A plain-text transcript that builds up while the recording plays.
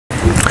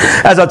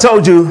As I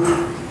told you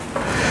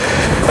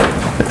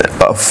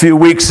a few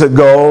weeks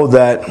ago,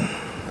 that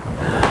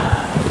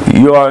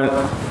you are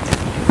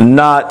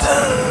not,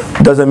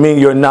 doesn't mean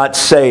you're not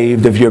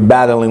saved if you're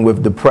battling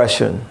with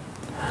depression.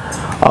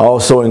 I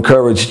also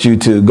encouraged you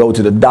to go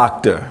to the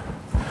doctor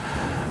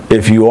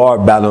if you are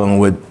battling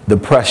with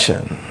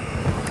depression.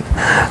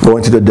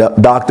 Going to the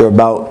doctor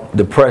about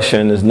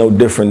depression is no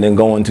different than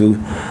going to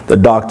the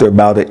doctor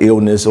about an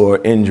illness or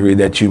injury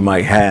that you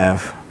might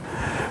have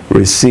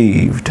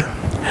received.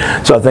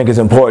 So I think it's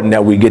important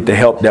that we get the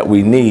help that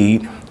we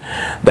need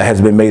that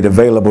has been made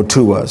available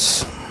to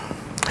us.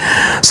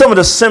 Some of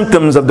the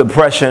symptoms of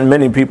depression,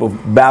 many people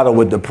battle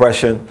with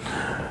depression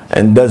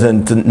and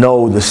doesn't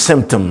know the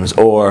symptoms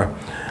or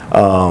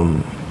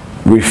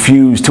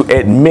refuse to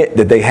admit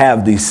that they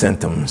have these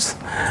symptoms.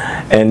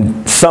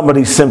 And some of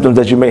these symptoms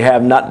that you may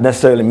have not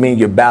necessarily mean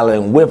you're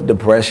battling with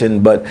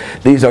depression, but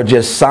these are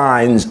just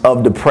signs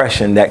of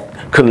depression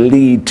that could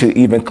lead to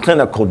even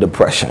clinical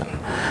depression.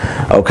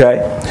 Okay?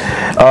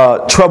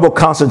 Trouble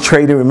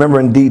concentrating,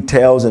 remembering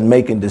details, and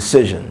making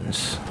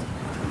decisions.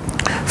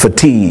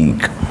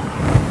 Fatigue.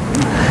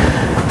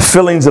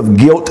 Feelings of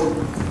guilt,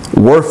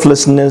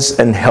 worthlessness,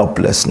 and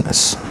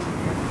helplessness.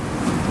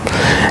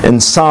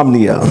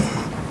 Insomnia.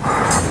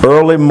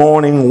 Early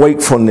morning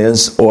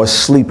wakefulness or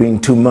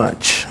sleeping too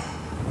much.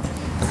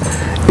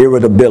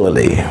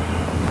 Irritability.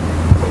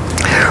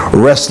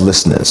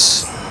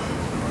 Restlessness.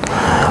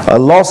 A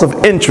loss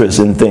of interest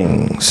in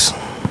things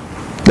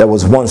that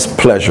was once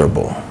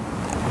pleasurable.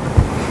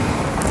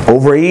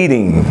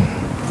 Overeating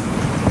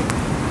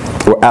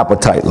or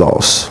appetite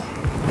loss.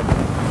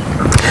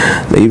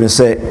 They even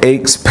say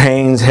aches,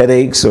 pains,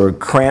 headaches, or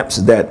cramps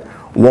that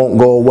won't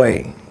go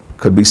away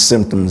could be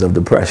symptoms of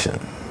depression.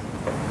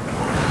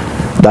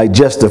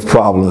 Digestive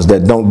problems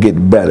that don't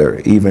get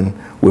better even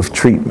with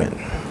treatment.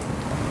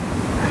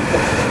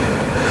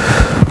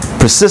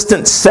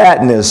 Persistent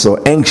sadness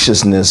or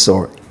anxiousness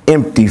or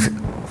empty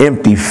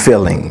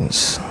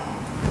feelings.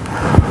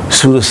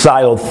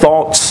 Suicidal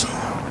thoughts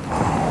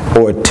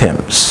or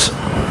attempts.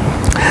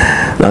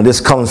 Now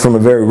this comes from a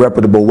very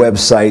reputable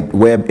website,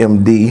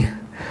 WebMD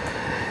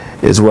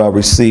is where I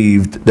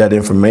received that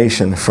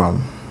information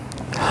from.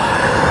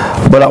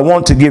 But I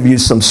want to give you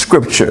some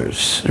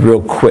scriptures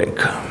real quick,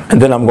 and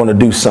then I'm going to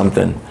do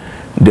something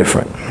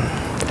different.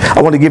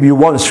 I want to give you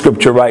one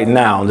scripture right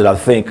now that I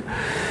think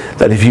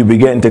that if you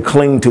begin to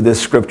cling to this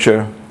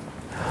scripture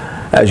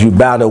as you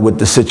battle with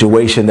the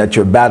situation that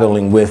you're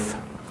battling with,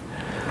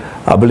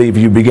 I believe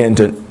you begin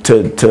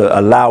to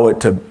allow it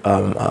to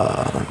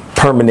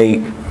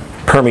permeate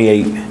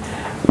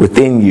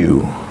within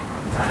you,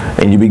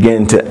 and you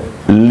begin to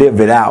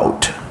live it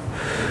out.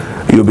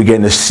 You'll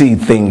begin to see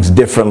things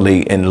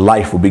differently and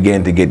life will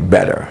begin to get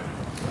better.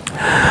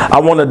 I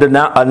want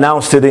to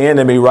announce to the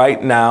enemy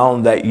right now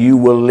that you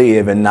will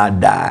live and not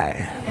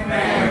die.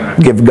 Amen.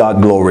 Give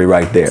God glory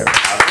right there.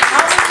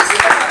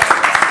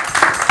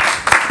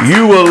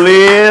 You will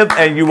live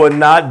and you will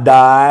not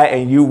die,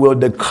 and you will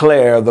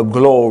declare the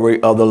glory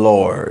of the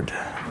Lord.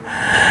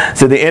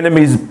 So the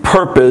enemy's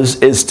purpose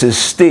is to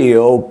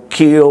steal,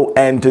 kill,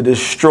 and to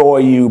destroy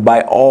you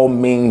by all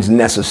means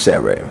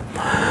necessary.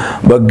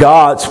 But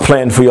God's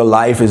plan for your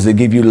life is to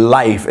give you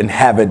life and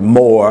have it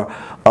more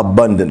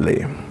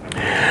abundantly.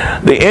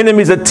 The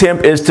enemy's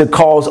attempt is to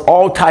cause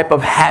all type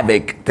of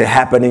havoc to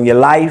happen in your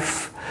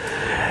life,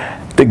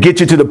 to get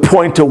you to the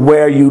point to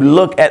where you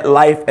look at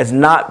life as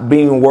not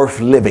being worth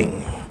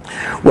living,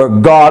 where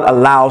God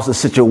allows the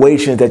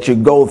situations that you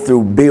go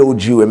through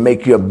build you and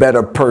make you a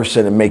better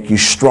person and make you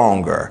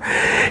stronger.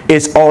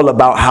 It's all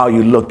about how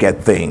you look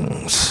at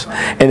things,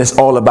 and it's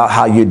all about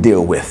how you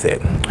deal with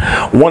it.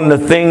 One of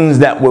the things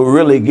that will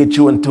really get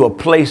you into a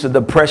place of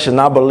depression,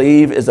 I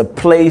believe, is a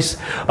place,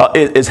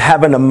 is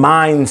having a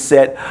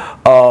mindset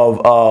of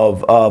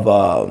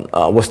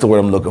what's the word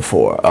I'm looking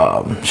for?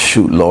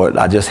 Shoot, Lord,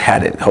 I just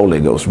had it.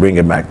 Holy Ghost, bring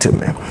it back to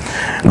me.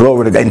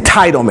 Glory to God.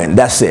 Entitlement,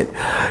 that's it.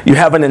 You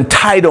have an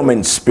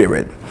entitlement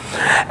spirit.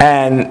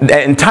 And the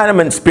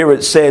entitlement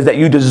spirit says that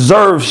you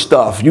deserve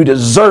stuff. You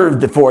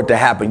deserve for it to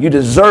happen. You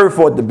deserve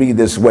for it to be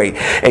this way.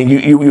 And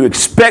you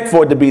expect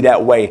for it to be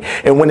that way.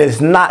 And when it's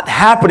not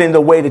happening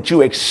the way that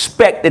you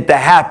expect it to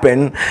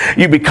happen,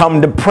 you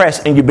become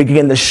depressed and you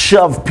begin to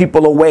shove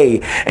people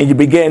away. And you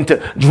begin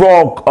to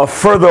draw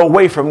further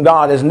away from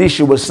God. As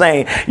Nisha was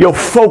saying, your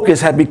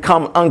focus has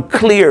become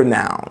unclear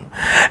now.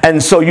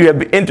 And so you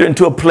have entered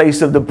into a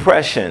place of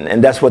depression.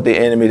 And that's what the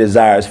enemy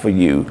desires for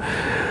you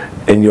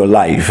in your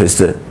life, is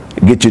to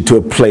get you to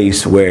a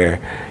place where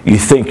you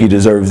think you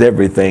deserve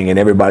everything and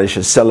everybody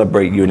should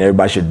celebrate you and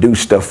everybody should do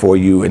stuff for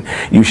you and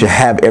you should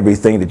have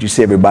everything that you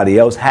see everybody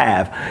else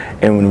have.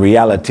 And in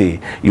reality,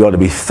 you ought to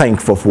be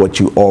thankful for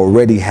what you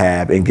already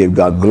have and give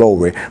God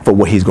glory for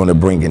what he's going to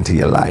bring into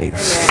your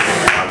life.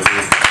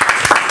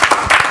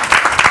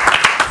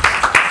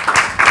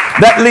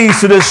 That leads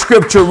to this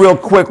scripture real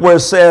quick where it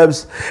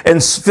says in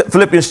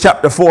Philippians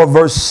chapter 4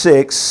 verse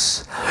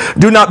 6,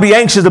 do not be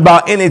anxious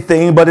about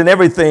anything, but in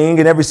everything,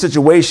 in every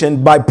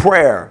situation, by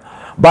prayer,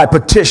 by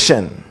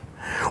petition,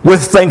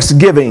 with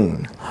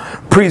thanksgiving,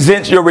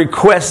 Present your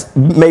request,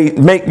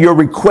 make your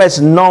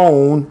request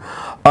known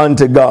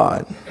unto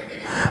God.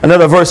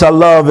 Another verse I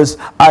love is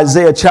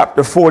Isaiah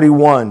chapter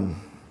 41,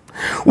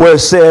 where it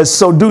says,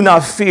 so do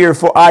not fear,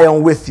 for I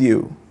am with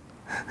you.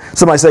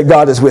 Somebody say,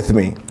 God is with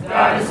me.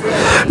 God is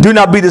with me. Do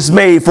not be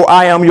dismayed, for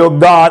I am your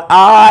God.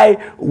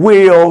 I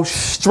will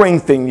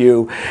strengthen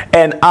you,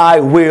 and I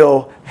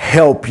will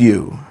help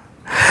you.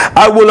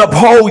 I will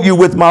uphold you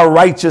with my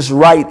righteous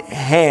right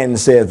hand,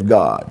 saith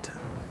God.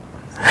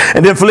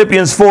 And then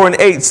Philippians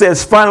 4:8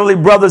 says, finally,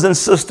 brothers and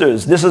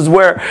sisters, this is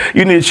where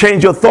you need to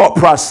change your thought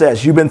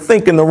process. You've been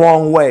thinking the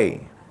wrong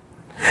way.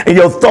 And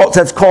your thoughts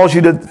has caused you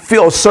to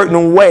feel a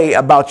certain way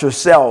about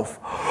yourself,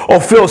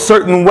 or feel a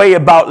certain way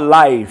about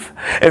life,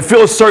 and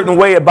feel a certain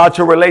way about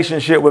your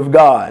relationship with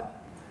God.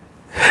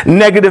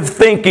 Negative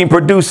thinking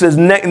produces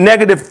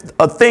negative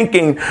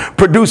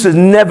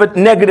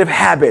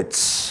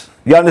habits.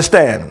 You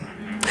understand?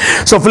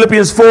 So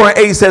Philippians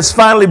 4:8 says,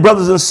 finally,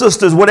 brothers and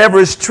sisters, whatever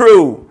is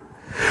true,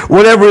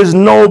 whatever is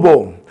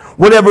noble,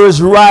 whatever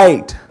is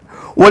right,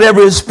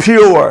 whatever is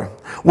pure,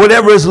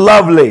 whatever is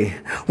lovely,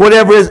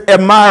 whatever is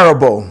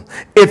admirable,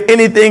 if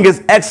anything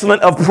is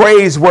excellent or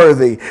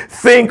praiseworthy,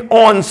 think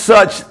on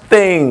such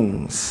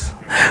things.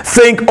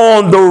 Think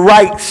on the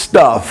right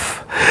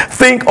stuff.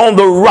 Think on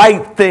the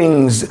right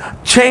things.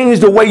 Change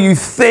the way you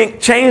think.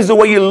 Change the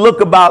way you look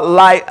about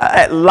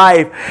at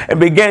life, and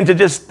begin to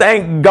just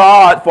thank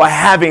God for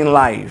having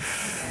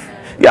life.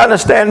 You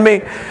understand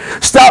me?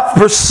 Stop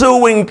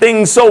pursuing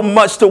things so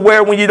much to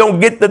where when you don't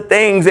get the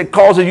things, it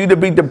causes you to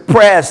be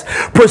depressed.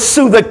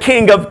 Pursue the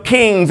King of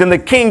Kings and the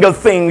King of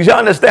things. You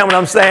understand what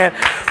I'm saying?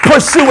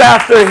 Pursue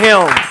after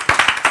him.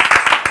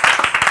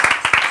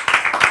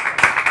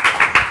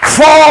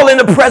 Fall in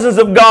the presence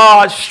of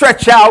God,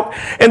 stretch out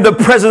in the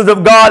presence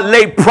of God,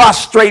 lay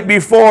prostrate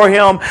before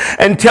him,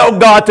 and tell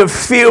God to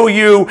fill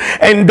you,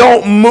 and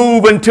don't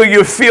move until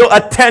you feel a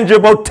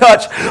tangible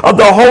touch of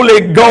the Holy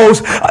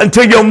Ghost,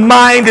 until your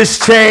mind is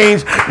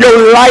changed,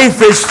 your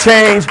life is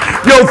changed,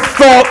 your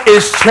thought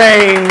is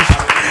changed,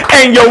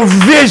 and your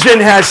vision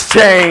has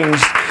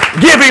changed.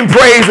 Give him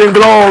praise and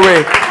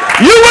glory.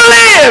 You will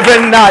live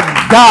and not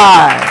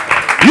die.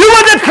 You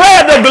will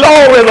declare the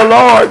glory of the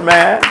Lord,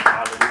 man.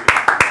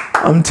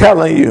 I'm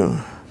telling you,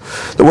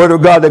 the word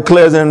of God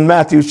declares in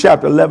Matthew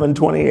chapter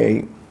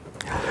 11:28,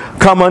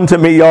 come unto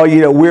me, all ye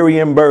that are weary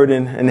and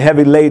burdened and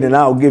heavy laden,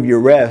 I'll give you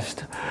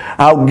rest.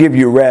 I'll give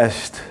you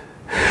rest.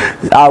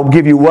 I'll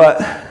give you what?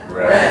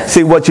 Rest.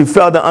 See, what you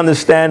fail to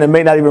understand and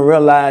may not even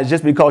realize,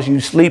 just because you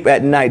sleep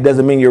at night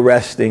doesn't mean you're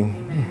resting.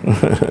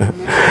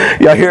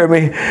 Y'all hear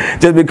me?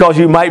 Just because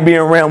you might be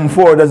in realm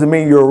 4 doesn't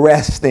mean you're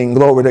resting.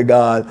 Glory to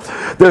God.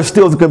 There's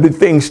still going to be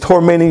things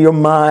tormenting your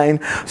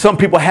mind. Some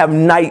people have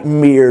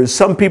nightmares.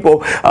 Some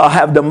people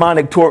have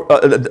demonic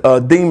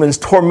demons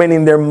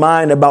tormenting their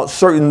mind about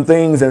certain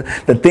things, and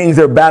the things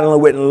they're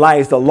battling with in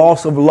life, the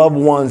loss of loved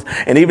ones.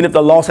 And even if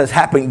the loss has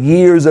happened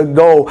years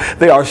ago,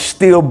 they are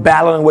still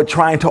battling with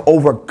trying to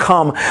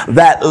overcome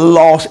that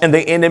loss, and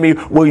the enemy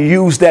will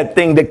use that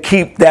thing to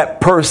keep that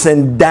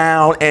person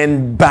down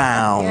and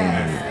bound.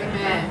 Yes.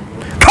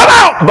 Amen. Come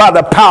out by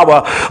the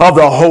power of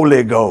the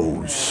Holy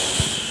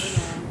Ghost.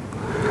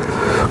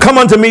 Come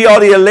unto me,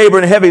 all ye labor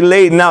and heavy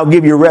laden, and I'll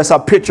give you rest. I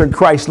picture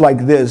Christ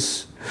like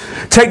this.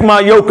 Take my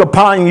yoke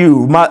upon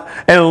you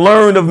and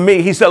learn of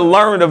me. He said,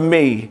 learn of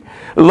me.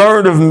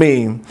 Learn of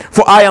me.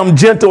 For I am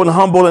gentle and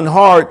humble in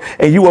heart,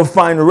 and you will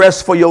find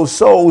rest for your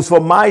souls. For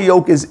my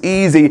yoke is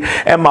easy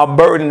and my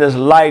burden is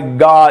light.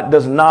 God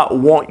does not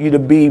want you to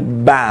be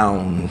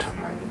bound.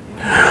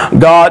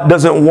 God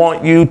doesn't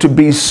want you to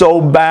be so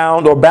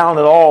bound, or bound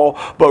at all,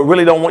 but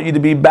really don't want you to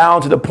be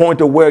bound to the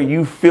point of where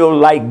you feel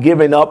like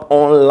giving up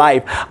on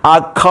life.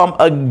 I come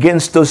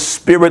against the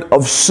spirit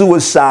of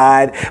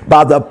suicide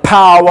by the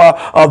power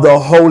of the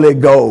Holy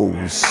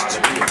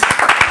Ghost.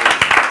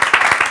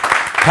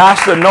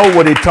 Pastor know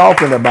what he's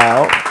talking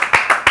about.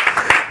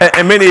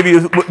 And many of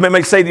you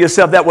may say to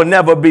yourself, that would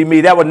never be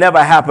me. That would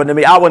never happen to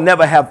me. I would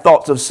never have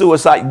thoughts of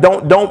suicide.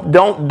 Don't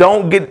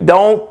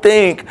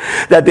think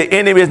that the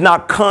enemy is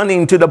not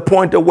cunning to the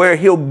point of where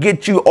he'll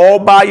get you all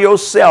by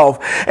yourself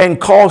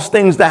and cause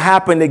things to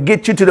happen to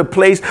get you to the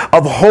place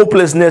of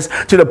hopelessness,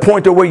 to the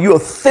point of where you'll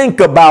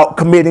think about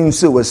committing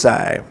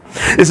suicide.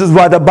 This is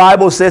why the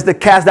Bible says to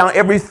cast down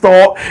every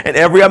thought and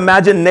every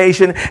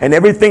imagination and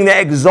everything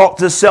that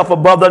exalts itself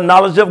above the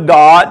knowledge of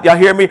God. Y'all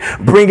hear me?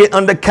 Bring it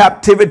under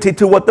captivity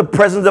to what the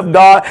presence of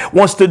God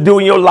wants to do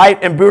in your life,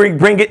 and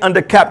bring it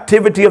under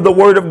captivity of the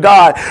Word of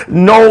God.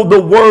 Know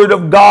the Word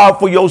of God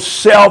for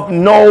yourself.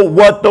 Know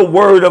what the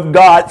Word of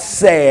God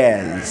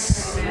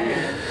says.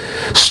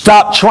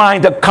 Stop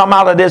trying to come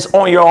out of this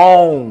on your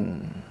own.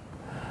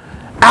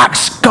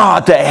 Ask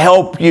God to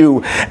help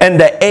you, and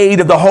the aid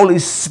of the Holy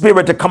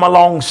Spirit to come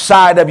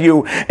alongside of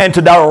you and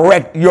to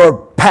direct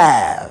your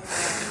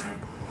path.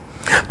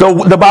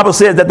 The Bible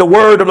says that the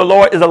word of the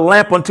Lord is a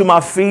lamp unto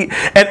my feet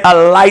and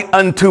a light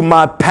unto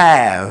my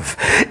path.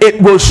 It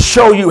will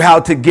show you how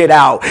to get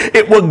out.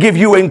 It will give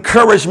you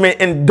encouragement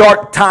in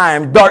dark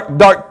times,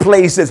 dark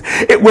places.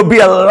 It will be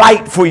a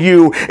light for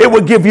you. It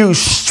will give you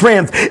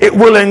strength. It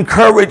will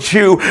encourage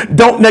you.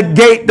 Don't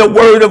negate the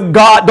word of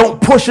God.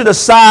 Don't push it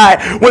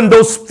aside. When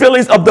those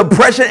feelings of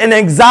depression and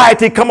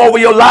anxiety come over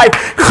your life,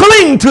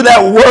 cling to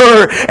that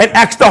word and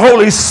ask the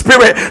Holy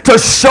Spirit to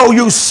show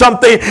you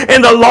something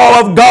in the law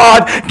of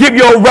God. Give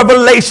you a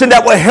revelation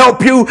that will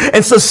help you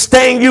and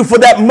sustain you for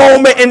that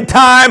moment in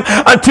time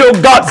until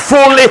God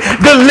fully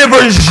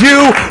delivers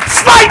you.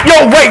 Fight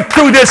your way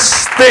through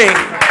this thing.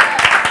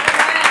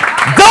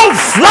 Don't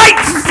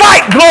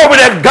fight,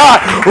 glory to God.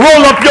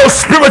 Roll up your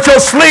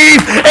spiritual sleeve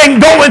and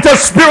go into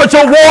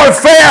spiritual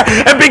warfare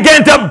and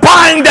begin to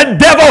bind the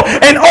devil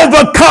and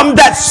overcome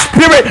that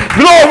spirit.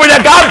 Glory to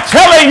God. I'm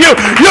telling you,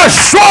 you're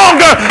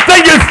stronger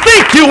than you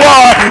think you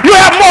are. You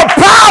have more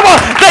power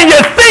than you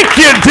think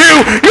you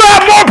do. You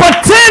have more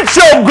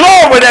potential,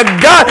 glory to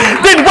God,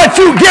 than what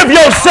you give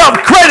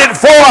yourself credit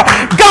for.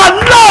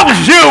 God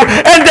loves you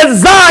and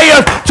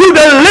desires to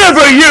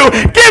deliver you.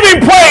 Give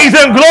him praise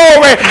and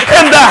glory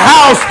in the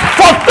house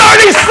for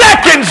 30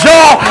 seconds,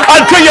 y'all,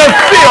 until you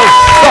feel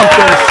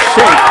something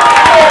shake.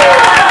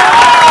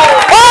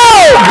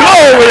 Oh,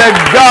 glory to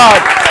God.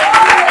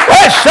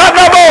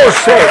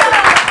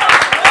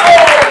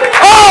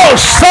 Oh,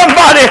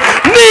 somebody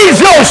needs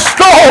your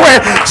story.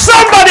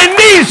 Somebody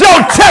needs your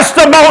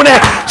testimony.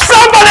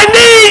 Somebody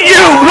needs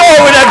you,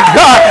 glory to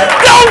God.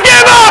 Don't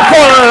give up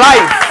on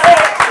life.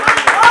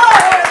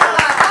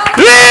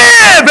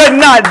 Live and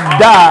not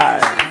die.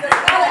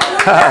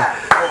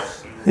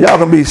 Y'all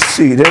can be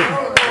seated.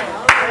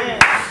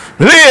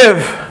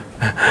 Live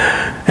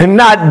and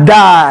not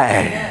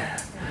die.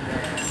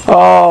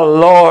 Oh,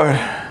 Lord.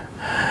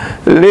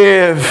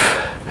 Live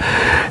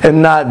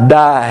and not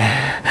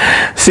die.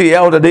 See,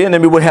 Elder, the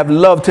enemy would have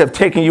loved to have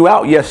taken you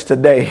out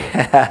yesterday,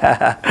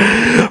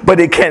 but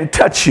it can't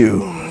touch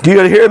you. Do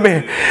you hear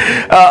me?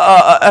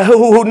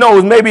 Who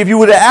knows? Maybe if you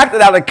would have acted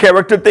out of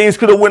character, things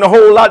could have went a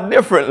whole lot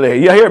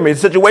differently. You hear me? The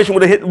situation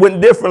would have went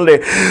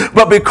differently.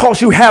 But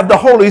because you have the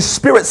Holy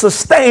Spirit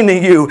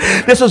sustaining you,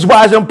 this is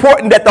why it's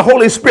important that the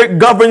Holy Spirit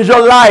governs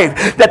your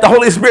life, that the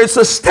Holy Spirit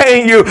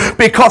sustain you,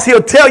 because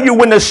he'll tell you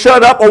when to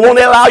shut up or won't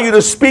allow you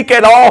to speak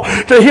at all.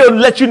 So he'll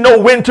let you know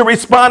when to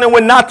respond and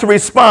when not to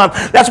respond.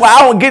 That's why I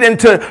don't get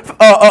into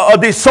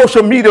these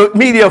social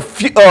media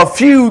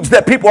feuds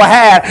that people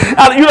have.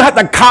 You don't have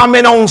to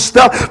comment on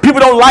stuff.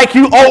 People don't like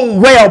you, oh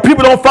well.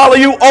 People don't follow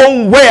you,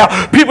 oh well.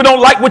 People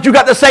don't like what you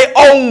got to say,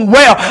 oh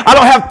well. I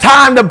don't have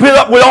time to build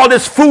up with all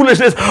this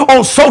foolishness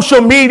on social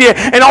media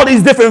and all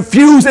these different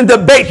feuds and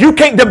debates. You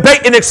can't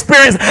debate an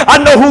experience. I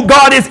know who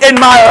God is in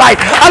my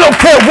life. I don't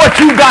care what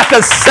you got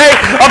to say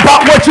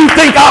about what you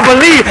think I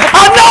believe.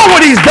 I know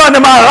what he's done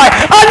in my life.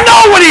 I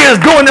know what he is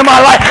doing in my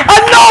life. I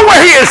know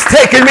where he is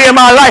taking me in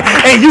my life.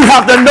 And you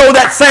have to know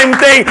that same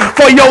thing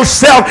for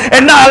yourself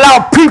and not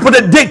allow people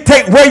to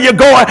dictate where you're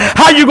going,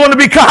 how you're going to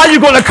become, how you're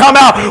going to come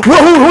out,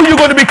 who you're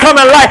going to become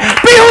in life.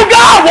 Be who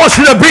God wants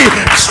you to be.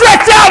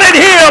 Stretch out in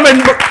him.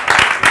 And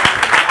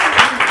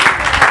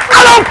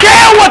I don't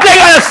care what they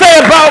got to say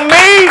about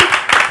me.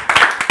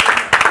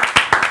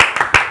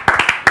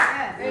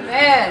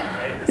 Amen.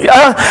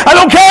 I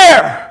don't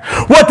care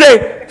what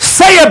they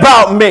say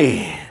about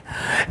me.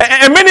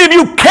 And many of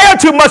you care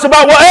too much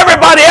about what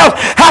everybody else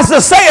has to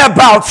say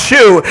about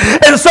you.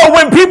 And so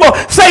when people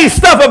say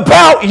stuff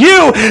about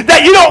you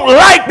that you don't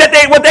like,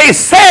 what they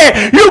say,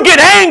 you get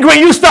angry,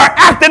 you start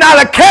acting out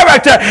of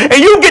character,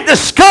 and you get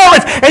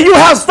discouraged, and you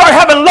start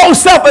having low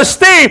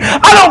self-esteem.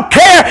 I don't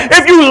care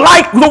if you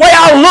like the way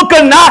I look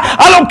or not.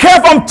 I don't care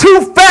if I'm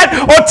too fat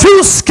or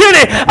too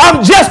skinny.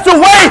 I'm just the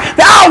way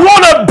that I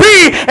want to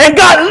be, and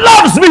God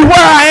loves me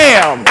where I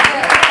am.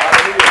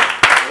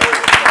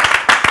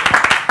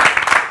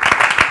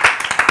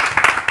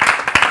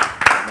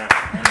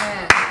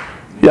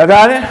 Y'all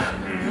got it?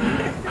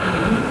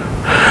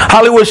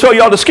 Hollywood show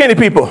y'all the skinny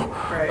people.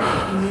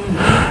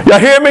 Y'all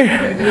hear me?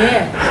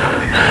 Yeah.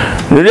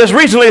 Just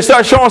recently it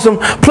started showing some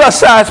plus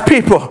size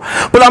people.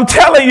 But I'm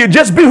telling you,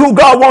 just be who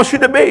God wants you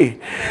to be.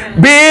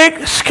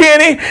 Big,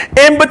 skinny,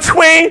 in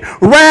between,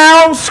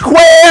 round,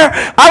 square.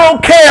 I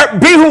don't care.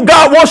 Be who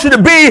God wants you to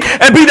be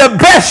and be the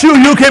best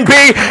you can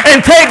be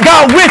and take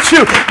God with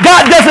you.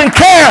 God doesn't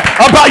care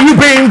about you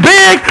being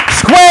big,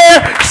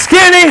 square,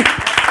 skinny.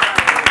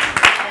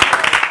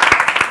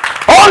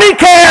 All he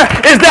cares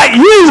is that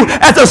you,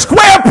 as a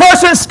square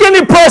person,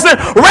 skinny person,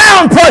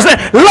 round person,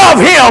 love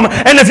him.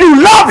 And if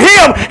you love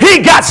him, he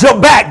got your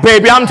back,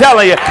 baby. I'm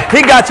telling you,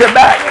 he got your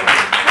back.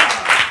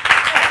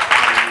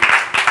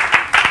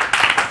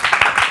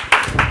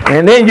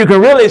 And then you can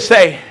really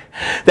say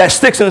that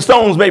sticks and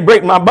stones may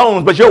break my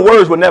bones, but your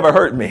words will never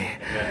hurt me.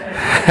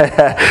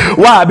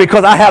 Why?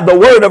 Because I have the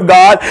word of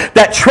God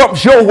that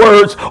trumps your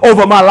words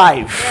over my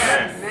life.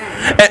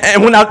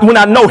 And when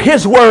I know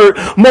his word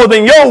more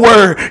than your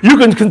word, you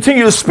can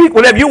continue to speak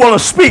whatever you want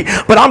to speak.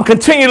 But I'm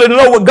continuing to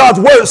know what God's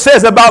word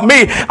says about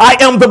me. I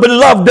am the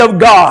beloved of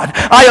God.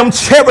 I am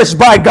cherished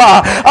by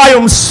God. I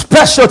am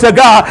special to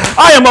God.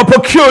 I am a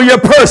peculiar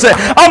person.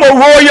 I'm a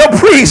royal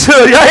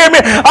priesthood. You hear me?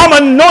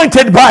 I'm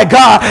anointed by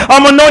God.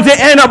 I'm anointed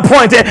and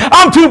appointed.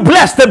 I'm too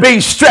blessed to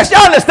be stressed. You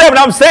understand what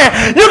I'm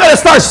saying? You're going to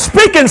start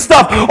speaking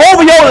stuff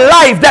over your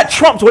life that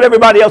trumps what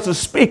everybody else is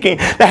speaking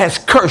that has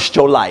cursed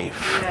your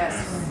life. Yes.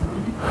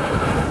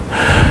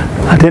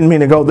 I didn't mean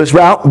to go this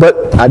route,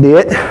 but I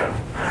did.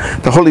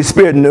 The Holy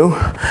Spirit knew,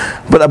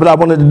 but I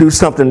wanted to do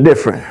something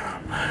different.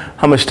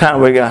 How much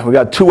time we got? We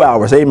got 2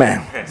 hours.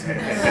 Amen.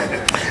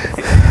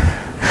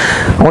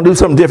 I want to do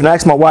something different. I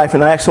asked my wife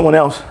and I asked someone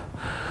else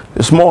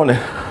this morning.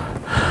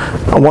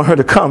 I want her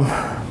to come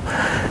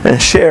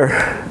and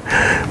share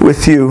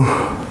with you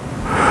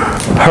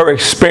her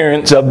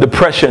experience of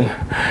depression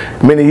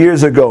many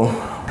years ago.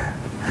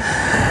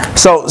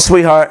 So,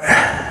 sweetheart,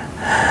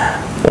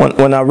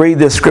 when I read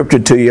this scripture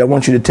to you, I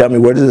want you to tell me,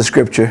 where does the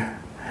scripture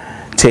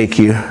take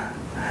you?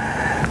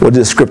 What does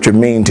the scripture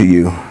mean to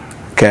you?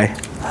 Okay?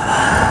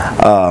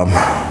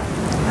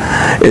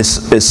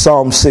 It's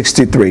Psalm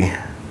 63.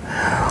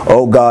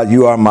 Oh God,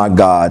 you are my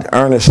God.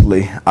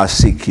 Earnestly I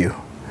seek you.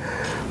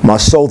 My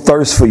soul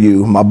thirsts for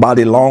you. My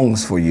body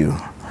longs for you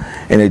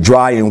in a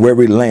dry and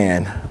weary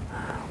land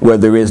where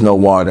there is no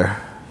water.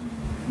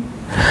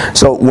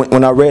 So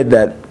when I read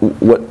that,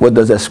 what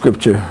does that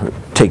scripture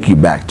take you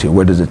back to?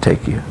 Where does it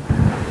take you?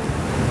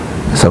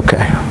 It's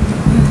okay.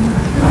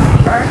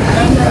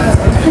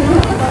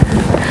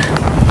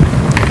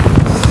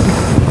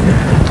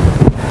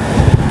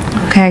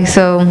 Okay,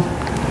 so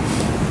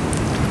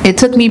it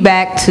took me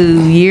back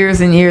to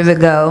years and years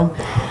ago.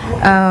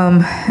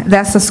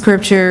 That's a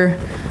scripture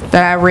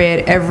that I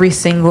read every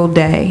single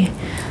day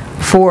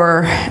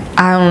for,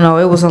 I don't know,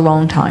 it was a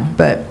long time,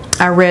 but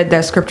I read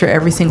that scripture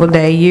every single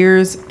day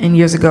years and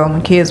years ago.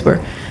 My kids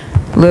were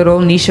little.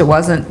 Nisha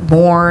wasn't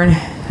born,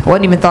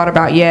 wasn't even thought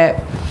about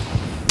yet.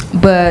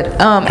 But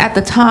at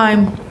the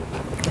time,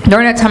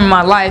 during that time in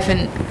my life,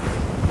 and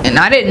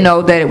I didn't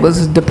know that it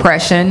was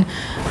depression.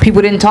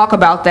 People didn't talk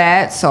about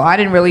that, so I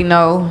didn't really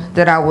know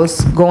that I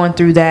was going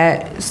through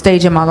that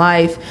stage in my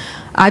life.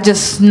 I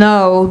just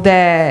know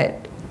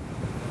that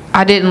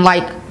I didn't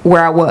like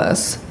where I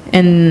was,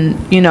 and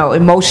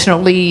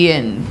emotionally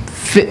and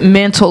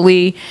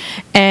mentally,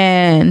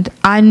 and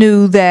I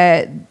knew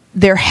that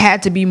there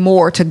had to be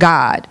more to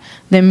God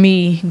than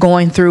me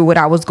going through what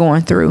I was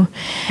going through.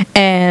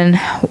 And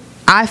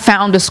I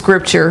found a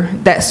scripture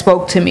that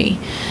spoke to me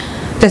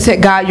that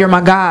said, God, you're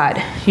my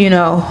God. You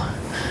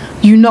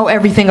know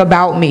everything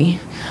about me.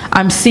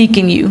 I'm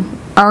seeking you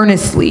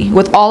earnestly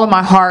with all of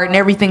my heart and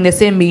everything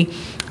that's in me.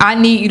 I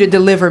need you to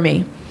deliver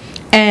me.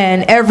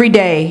 And every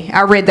day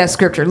I read that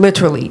scripture,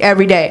 literally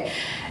every day.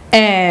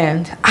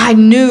 And I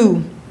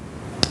knew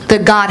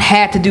that God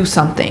had to do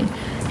something.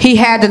 He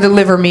had to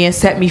deliver me and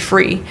set me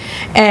free.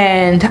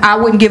 And I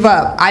wouldn't give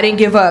up. I didn't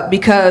give up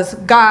because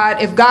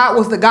God, if God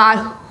was the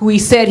God who he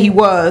said he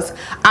was,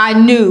 I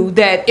knew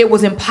that it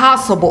was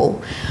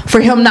impossible for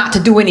him not to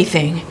do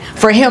anything,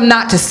 for him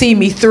not to see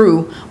me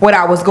through what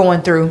I was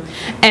going through.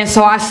 And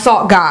so I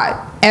sought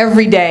God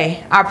every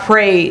day. I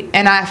prayed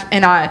and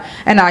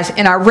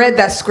I read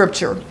that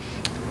scripture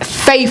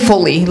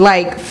faithfully,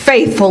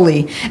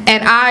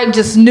 and I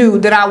just knew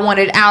that I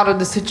wanted out of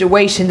the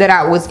situation that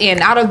I was in,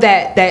 out of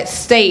that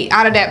state,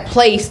 out of that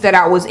place that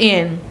I was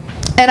in.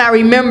 And I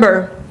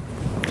remember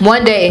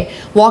one day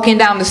walking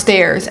down the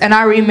stairs, and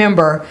I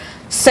remember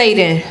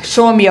Satan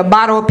showing me a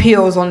bottle of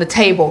pills on the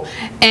table,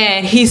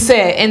 and he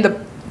said, and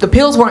the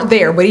pills weren't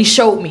there, but he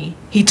showed me.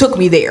 He took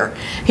me there.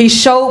 He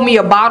showed me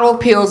a bottle of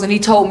pills, and he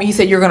told me, he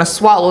said, you're going to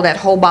swallow that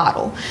whole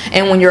bottle.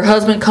 And when your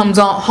husband comes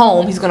on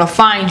home, he's going to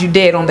find you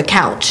dead on the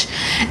couch.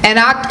 And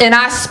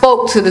I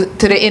spoke to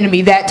the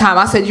enemy that time.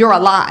 I said, you're a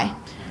lie.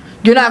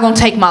 You're not going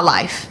to take my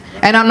life.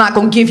 And I'm not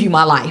going to give you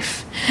my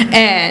life.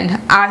 And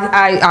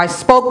I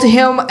spoke to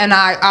him, and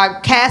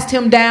I cast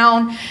him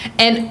down.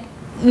 And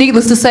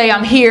needless to say,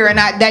 I'm here, and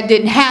that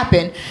didn't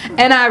happen.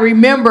 And I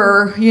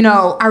remember,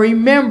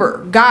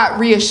 God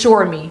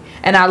reassured me.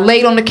 And I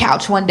laid on the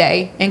couch one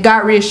day, and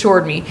God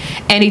reassured me.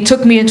 And he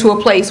took me into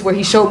a place where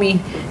he showed me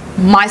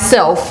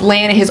myself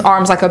laying in his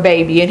arms like a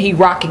baby, and he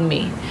rocking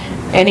me.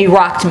 And he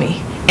rocked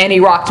me. And he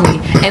rocked me.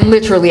 And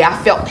literally, I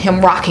felt him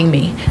rocking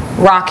me.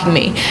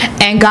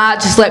 And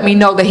God just let me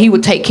know that he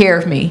would take care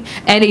of me.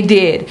 And he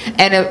did.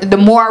 And the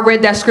more I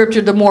read that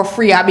scripture, the more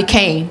free I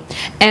became.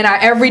 And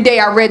every day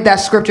I read that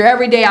scripture.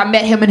 Every day I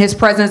met him in his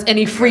presence, and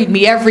he freed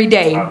me every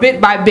day, bit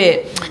by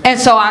bit. And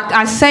so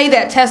I say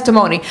that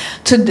testimony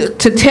to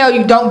tell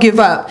you, don't give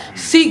up.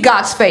 Seek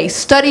God's face.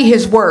 Study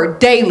his word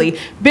daily.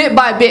 Bit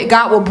by bit,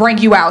 God will bring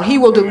you out. He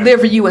will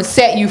deliver you and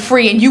set you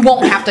free, and you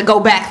won't have to go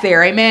back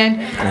there.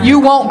 Amen? You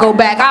won't go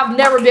back. I've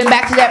never been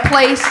back to that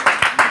place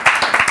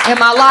in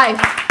my life.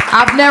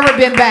 I've never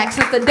been back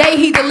since the day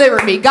he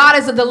delivered me. God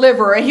is a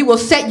deliverer, and he will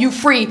set you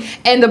free.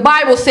 And the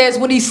Bible says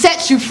when he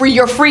sets you free,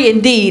 you're free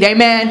indeed.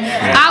 Amen.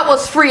 I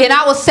was free, and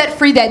I was set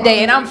free that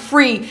day, and I'm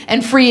free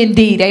and free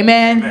indeed.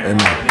 Amen.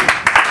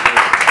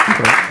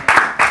 Okay.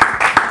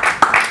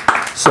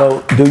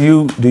 So do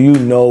you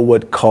know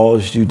what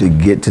caused you to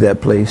get to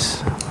that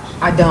place?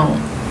 I don't.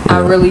 I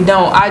really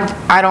don't.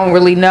 I don't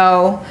really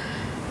know.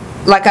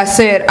 Like I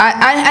said,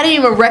 I didn't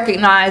even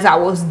recognize I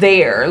was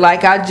there.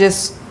 Like, I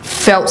just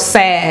felt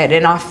sad,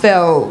 and I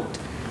felt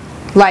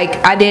like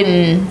I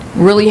didn't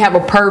really have a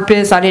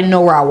purpose. I didn't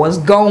know where I was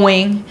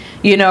going,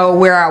 you know,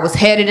 where I was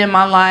headed in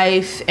my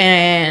life,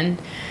 and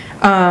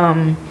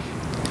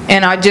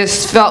I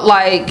just felt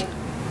like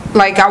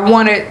I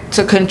wanted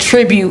to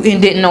contribute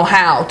and didn't know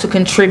how to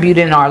contribute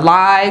in our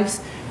lives.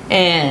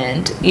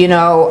 And, you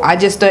know, I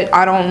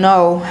don't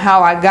know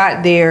how I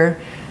got there.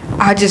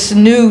 I just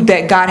knew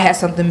that God had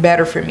something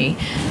better for me.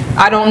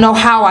 I don't know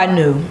how I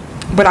knew,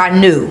 but I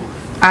knew.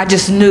 I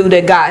just knew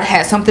that God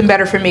had something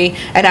better for me,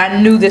 and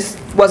I knew this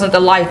wasn't the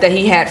life that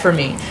he had for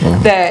me.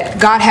 That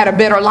God had a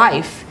better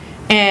life,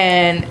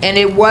 and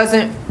it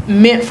wasn't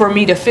meant for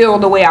me to feel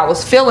the way I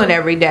was feeling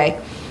every day.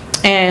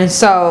 And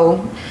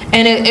so,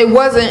 and it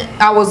wasn't,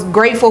 I was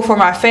grateful for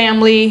my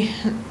family.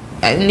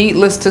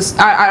 Needless to,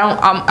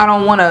 I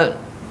don't want to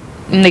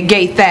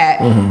negate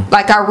that.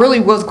 Like, I really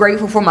was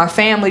grateful for my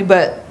family,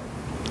 but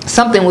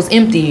something was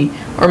empty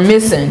or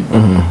missing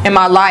in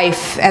my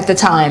life at the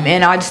time,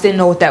 and I just didn't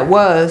know what that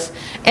was.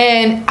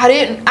 And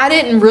I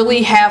didn't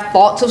really have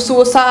thoughts of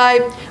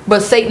suicide,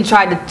 but Satan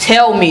tried to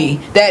tell me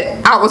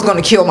that I was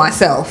going to kill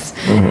myself.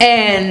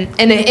 And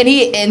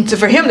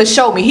for him to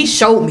show me, he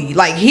showed me,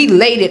 like, he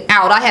laid it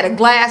out. I had a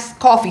glass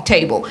coffee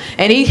table,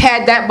 and he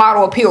had that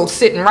bottle of pills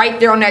sitting right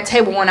there on that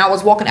table when I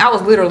was walking. I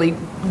was literally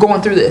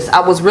going through this. I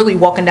was really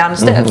walking down the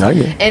steps,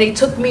 and he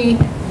took me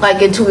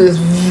like into this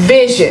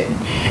vision,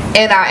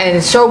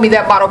 and showed me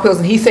that bottle of pills,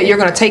 and he said, you're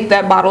going to take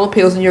that bottle of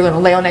pills and you're going to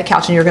lay on that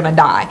couch and you're going to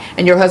die,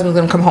 and your husband's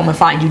going to come home and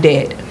find you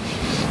dead.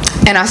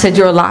 And I said,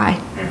 you're a lie.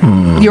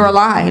 You're a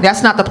lie.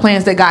 That's not the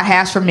plans that God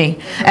has for me.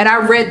 And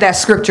I read that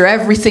scripture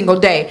every single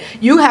day.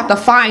 You have to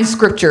find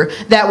scripture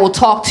that will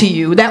talk to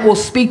you, that will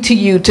speak to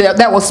you,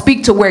 that will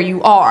speak to where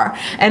you are.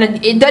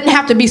 And it doesn't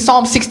have to be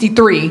Psalm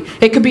 63.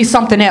 It could be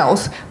something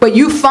else. But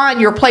you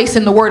find your place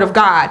in the word of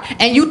God,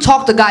 and you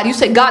talk to God. You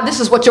say, God, this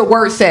is what your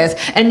word says.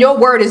 And your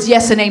word is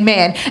yes and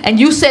amen. And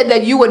you said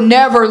that you would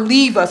never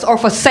leave us or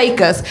forsake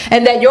us,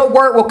 and that your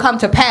word will come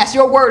to pass.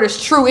 Your word is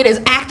true. It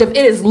is active.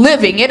 It is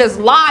living. It is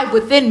live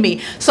within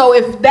me. So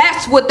if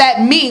that's what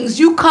that means,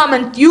 you come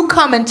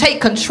and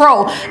take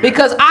control,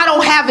 because I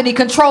don't have any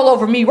control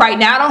over me right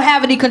now. I don't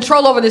have any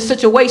control over this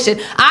situation.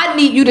 I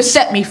need you to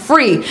set me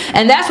free.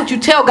 And that's what you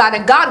tell God,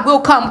 and God will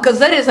come, because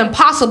it is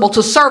impossible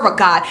to serve a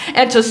God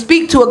and to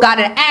speak to a God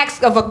and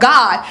ask of a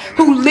God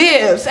who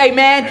lives,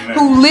 amen,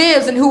 who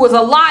lives and who is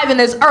alive in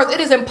this earth.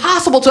 It is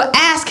impossible to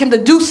ask him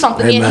to do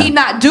something and he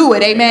not do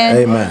it, amen.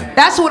 Amen.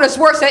 That's what his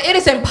word said. It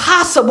is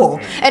impossible,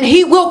 and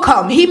he will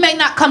come. He may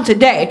not come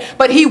today,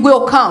 but he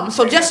will come.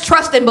 So just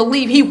trust and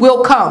believe he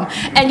will come,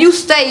 and you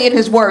stay in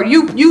his word.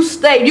 You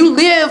stay, you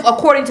live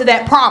according to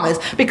that promise,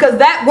 because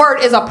that word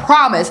is a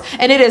promise,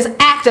 and it is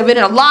active and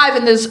alive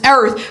in this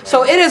earth.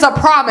 So it is a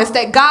promise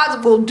that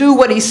God will do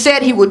what he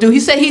said he will do. He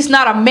said he's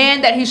not a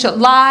man that he should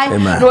lie,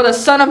 nor the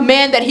son of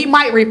man that he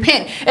might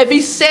repent. If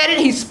he said it,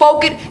 he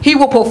spoke it, he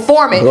will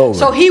perform it. Glory.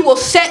 So he will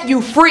set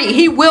you free.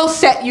 He will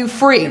set you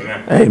free.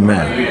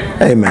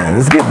 Amen. Amen.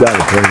 Let's give God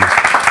a praise.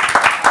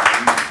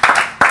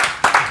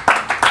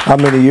 How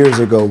many years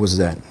ago was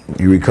that?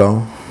 You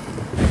recall?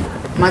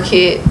 My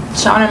kid,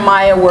 Sean and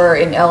Maya, were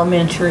in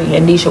elementary,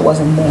 and Nisha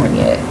wasn't born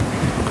yet.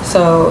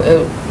 So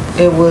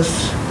it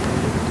was,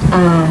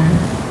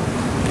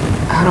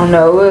 I don't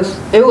know,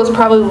 it was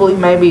probably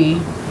maybe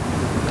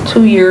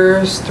 2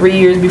 years, 3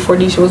 years before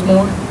Nisha was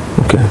born.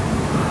 Okay.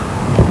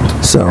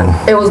 So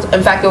it was,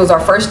 in fact, it was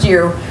our first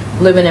year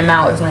living in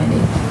Mallards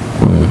Landing.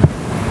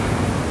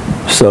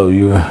 So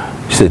you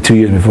said 2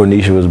 years before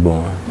Nisha was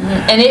born.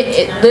 And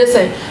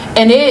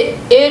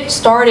it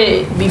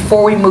started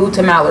before we moved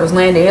to Mallards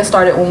Landing. It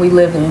started when we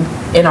lived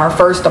in our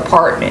first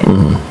apartment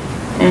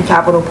in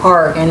Capitol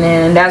Park. And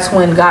then that's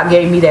when God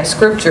gave me that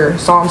scripture,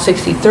 Psalm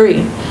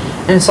 63.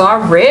 And so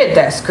I read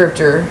that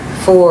scripture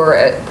for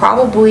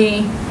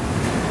probably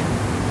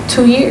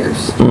 2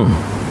 years.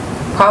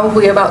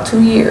 Probably about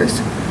 2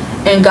 years.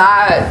 And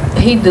God,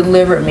 he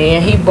delivered me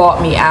and he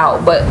brought me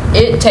out. But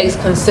it takes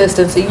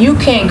consistency. You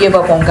can't give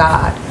up on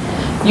God.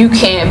 You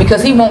can't,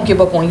 because he won't give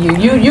up on you.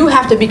 You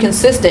have to be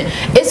consistent.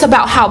 It's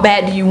about how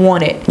bad do you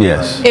want it.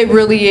 Yes. It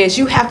really is.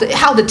 You have to,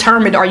 how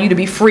determined are you to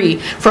be free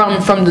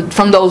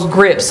from those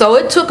grips? So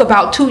it took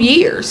about 2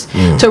 years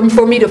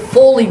for me to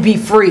fully be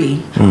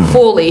free.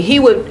 Fully. He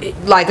would,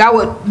 like, I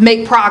would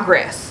make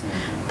progress.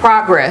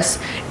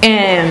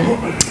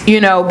 And,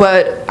 you know,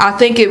 but I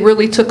think it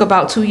really took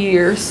about 2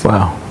 years.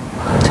 Wow.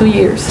 2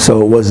 years.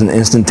 So it wasn't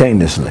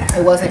instantaneously.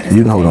 It wasn't instantaneously.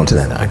 You can hold on to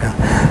that.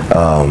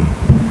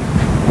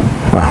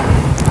 Wow.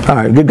 All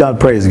right, give God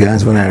praise,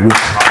 guys.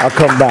 I'll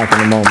come back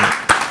in a moment.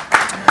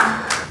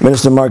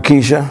 Minister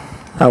Markeisha,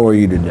 how are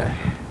you today?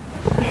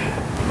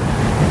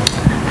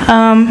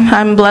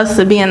 I'm blessed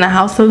to be in the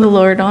house of the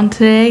Lord on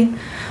today.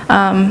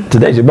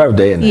 Today's your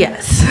birthday, isn't it?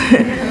 Yes.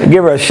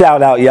 Give her a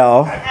shout out,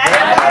 y'all.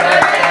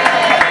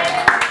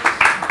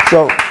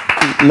 So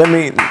let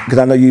me, because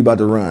I know you about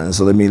to run,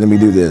 so let me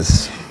do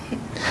this.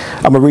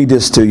 I'm gonna read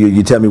this to you.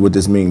 You tell me what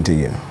this means to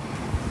you.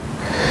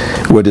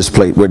 Where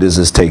does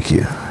this take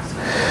you?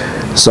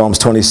 Psalms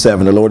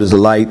 27. The Lord is the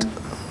light,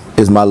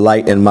 is my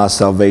light and my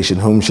salvation.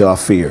 Whom shall I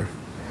fear?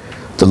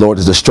 The Lord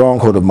is the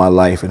stronghold of my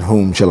life, and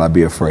whom shall I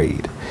be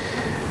afraid?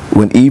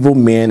 When evil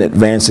men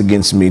advance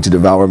against me to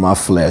devour my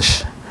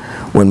flesh,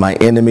 when my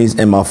enemies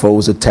and my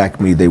foes attack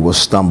me, they will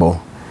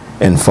stumble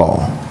and fall.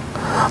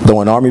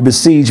 Though an army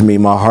besiege me,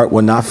 my heart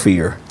will not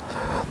fear.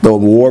 Though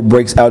war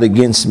breaks out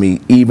against me,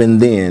 even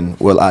then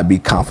will I be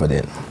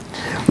confident.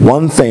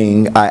 One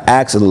thing I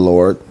ask of the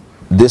Lord,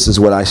 this is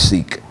what I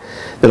seek,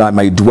 that I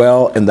may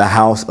dwell in the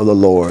house of the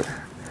Lord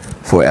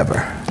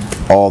forever,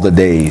 all the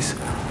days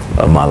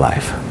of my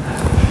life.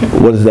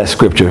 What does that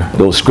scripture,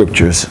 those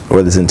scriptures,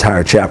 or this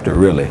entire chapter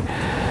really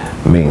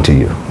mean to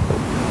you?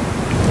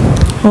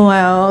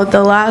 Well,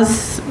 the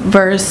last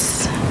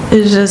verse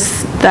is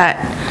just that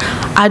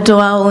I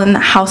dwell in the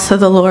house of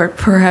the Lord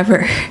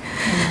forever.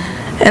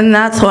 And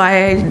that's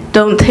why I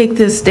don't take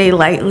this day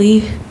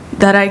lightly,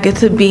 that I get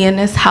to be in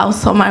his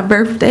house on my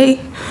birthday.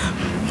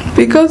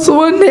 Because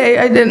one day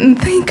I didn't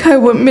think I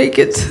would make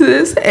it to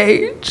this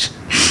age.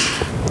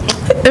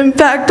 In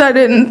fact, I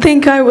didn't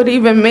think I would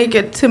even make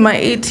it to my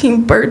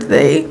 18th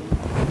birthday,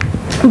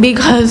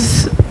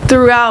 because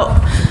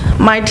throughout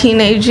my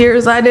teenage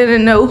years, I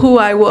didn't know who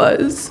I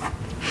was.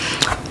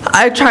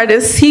 I tried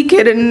to seek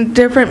it in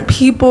different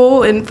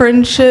people, in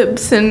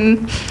friendships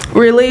and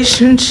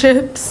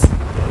relationships.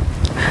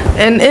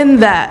 And in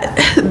that,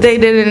 they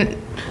didn't,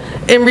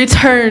 in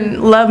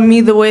return, love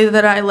me the way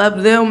that I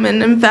loved them.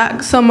 And in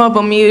fact, some of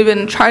them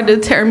even tried to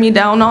tear me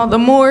down all the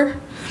more.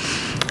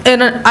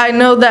 And I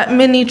know that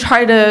many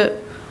try to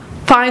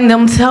find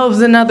themselves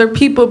in other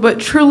people, but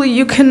truly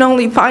you can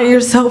only find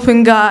yourself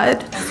in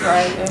God. That's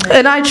right.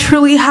 And I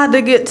truly had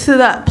to get to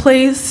that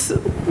place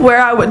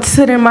where I would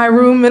sit in my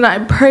room and I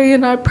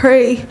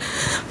pray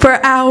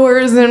for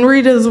hours and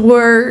read his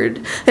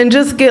word and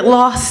just get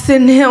lost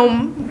in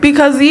him.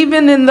 Because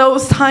even in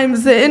those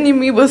times, the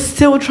enemy was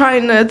still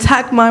trying to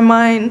attack my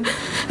mind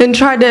and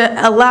try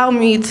to allow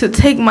me to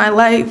take my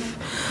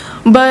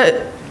life.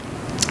 But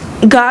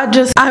God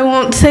just, I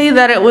won't say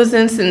that it was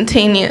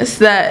instantaneous,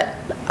 that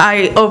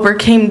I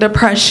overcame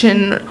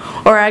depression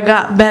or I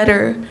got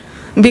better,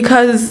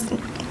 because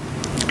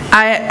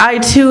I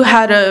too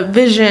had a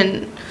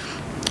vision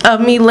of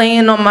me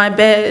laying on my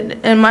bed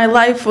and my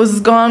life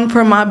was gone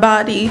from my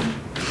body.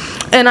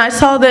 And I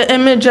saw the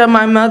image of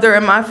my mother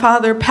and my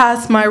father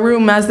pass my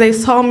room as they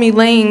saw me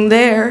laying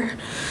there.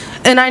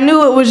 And I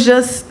knew it was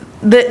just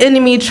the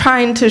enemy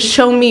trying to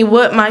show me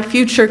what my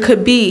future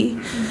could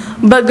be.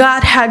 But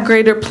God had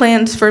greater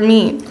plans for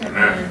me.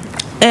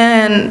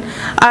 And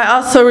I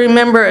also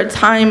remember a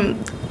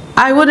time,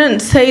 I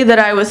wouldn't say that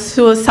I was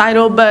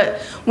suicidal, but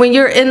when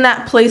you're in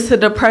that place of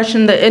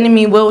depression, the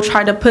enemy will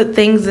try to put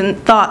things and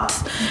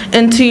thoughts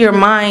into your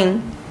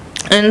mind.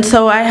 And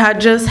so I had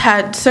just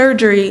had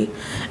surgery,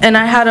 and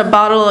I had a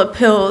bottle of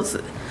pills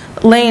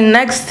laying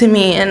next to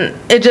me, and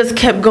it just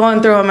kept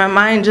going through my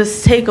mind,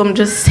 just take them,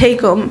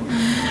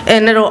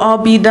 and it'll all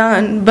be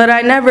done. But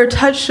I never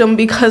touched them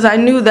because I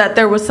knew that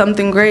there was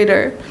something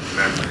greater.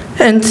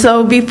 And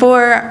so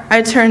before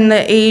I turned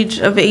the age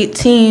of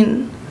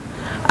 18,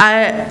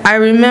 I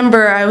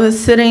remember I was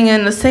sitting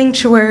in the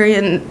sanctuary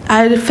and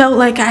I felt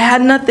like I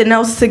had nothing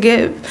else to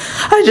give.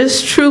 I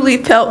just truly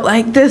felt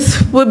like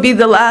this would be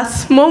the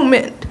last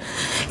moment.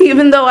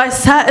 Even though I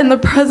sat in the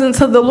presence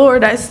of the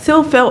Lord, I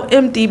still felt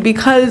empty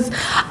because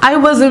I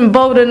wasn't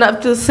bold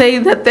enough to say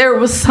that there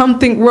was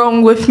something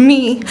wrong with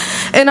me.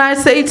 And I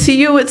say to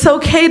you, it's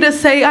okay to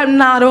say I'm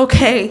not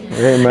okay.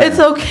 Amen. It's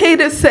okay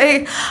to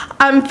say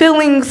I'm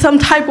feeling some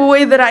type of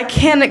way that I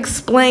can't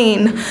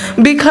explain,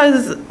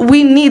 because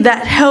we need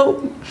that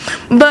help.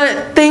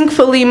 But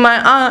thankfully, my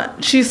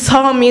aunt, she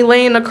saw me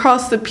laying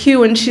across the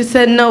pew and she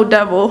said, "No,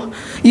 devil,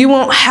 you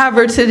won't have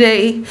her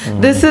today.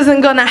 This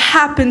isn't going to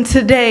happen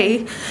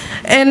today."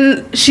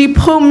 And she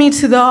pulled me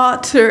to the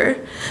altar,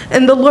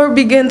 and the Lord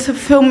began to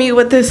fill me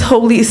with His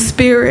Holy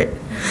Spirit.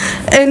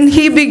 And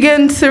He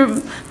began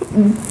to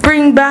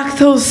bring back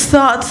those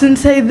thoughts and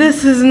say,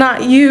 "This is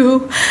not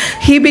you."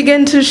 He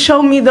began to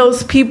show me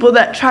those people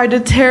that tried to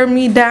tear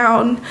me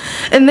down.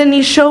 And then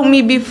He showed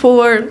me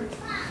before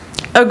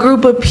a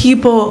group of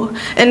people,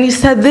 and He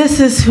said, "This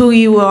is who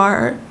you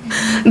are.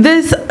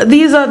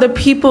 These are the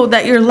people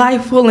that your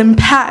life will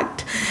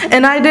impact."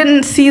 And I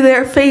didn't see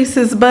their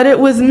faces, but it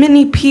was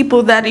many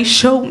people that He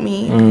showed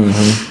me.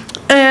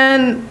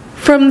 And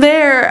from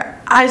there,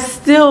 I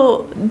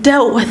still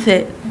dealt with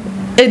it.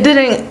 It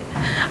didn't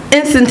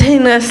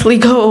instantaneously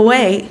go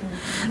away.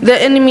 the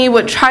enemy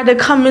would try to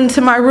come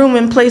into my room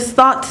and place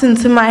thoughts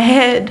into my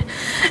head.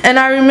 And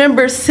I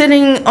remember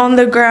sitting on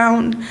the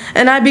ground,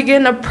 and I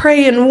began to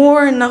pray and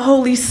war in the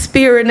Holy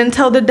Spirit and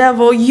tell the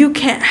devil, you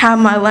can't have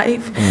my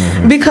life,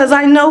 because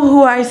I know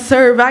who I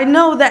serve. I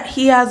know that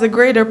he has a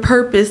greater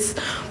purpose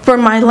for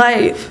my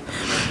life.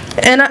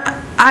 And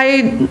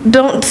I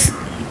don't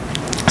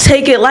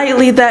take it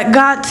lightly that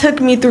God took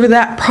me through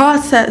that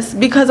process,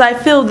 because I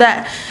feel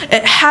that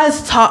it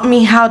has taught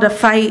me how to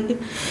fight.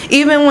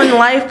 Even when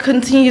life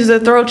continues to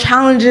throw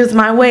challenges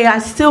my way, I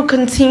still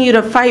continue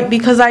to fight,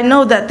 because I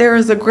know that there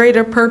is a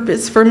greater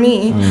purpose for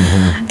me.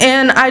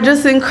 And I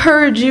just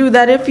encourage you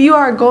that if you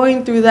are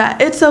going through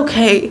that, it's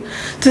okay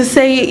to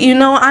say, you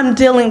know, I'm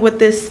dealing with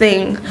this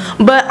thing,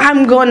 but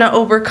I'm going to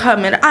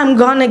overcome it. I'm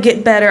going to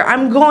get better.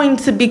 I'm going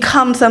to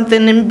become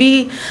something and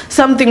be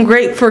something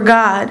great for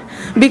God,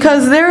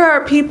 because there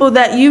are people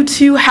that you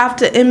too have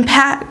to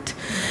impact.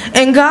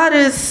 And God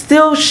is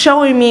still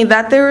showing me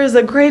that there is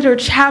a greater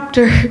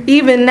chapter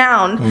even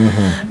now.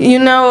 You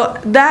know,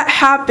 that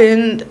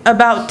happened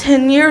about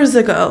 10 years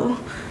ago.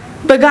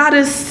 But God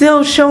is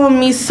still showing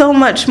me so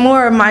much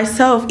more of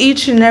myself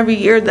each and every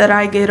year that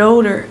I get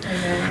older.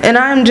 And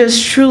I'm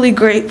just truly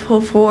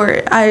grateful for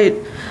it.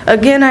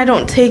 Again, I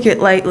don't take it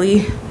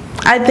lightly.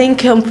 I thank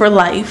him for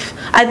life.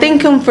 I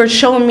thank him for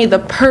showing me the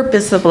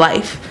purpose of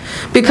life.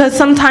 Because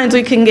sometimes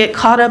we can get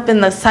caught up in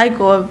the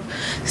cycle of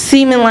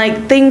seeming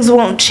like things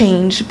won't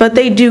change, but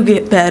they do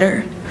get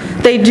better.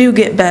 They do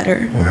get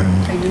better.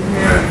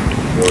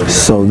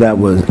 So that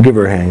was, give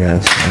her a hand,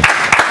 guys.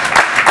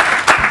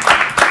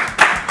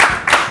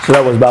 So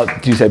that was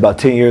about, did you say about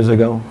 10 years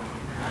ago?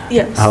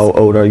 Yes. How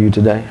old are you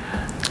today?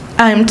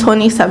 I'm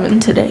 27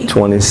 today.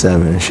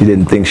 27. She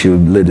didn't think she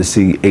would live to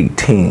see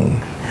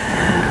 18.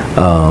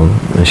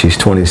 And she's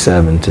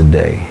 27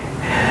 today.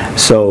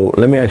 So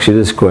let me ask you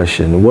this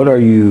question.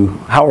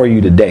 How are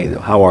you today though?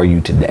 How are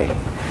you today?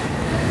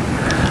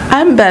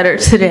 I'm better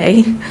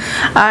today.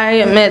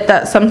 I admit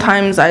that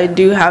sometimes I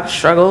do have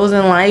struggles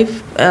in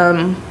life.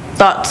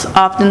 Thoughts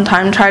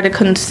oftentimes try to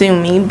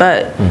consume me,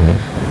 but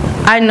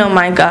I know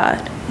my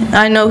God.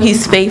 I know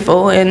he's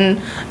faithful, and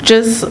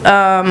just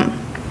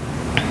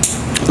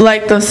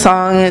like the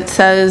song, it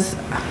says,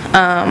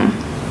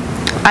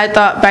 I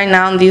thought by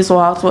now these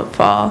walls would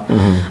fall.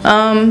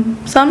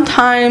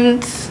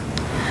 Sometimes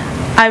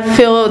I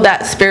feel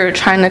that spirit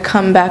trying to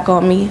come back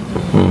on me,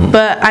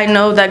 but I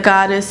know that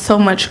God is so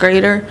much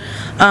greater,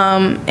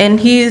 and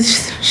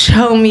he's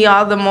shown me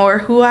all the more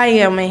who I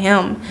am in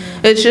him.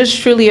 It's just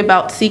truly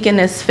about seeking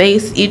his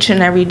face each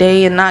and every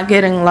day and not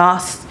getting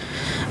lost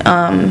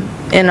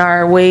in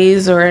our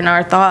ways or in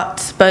our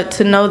thoughts, but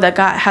to know that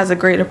God has a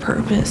greater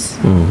purpose.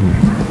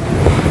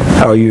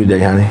 How are you today,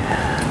 honey?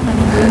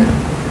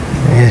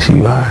 Yes,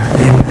 you are.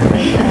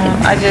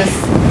 Amen. I just,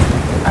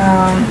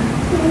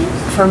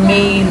 for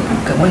me,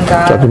 when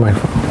God... Drop the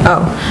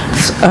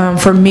microphone.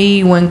 For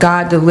me, when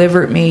God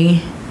delivered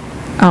me,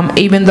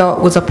 even though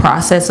it was a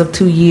process of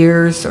 2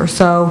 years or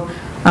so,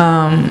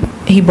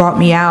 he brought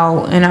me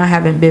out and I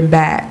haven't been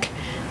back.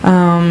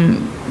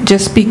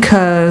 Just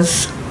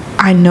because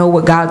I know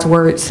what God's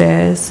word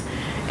says.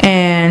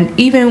 And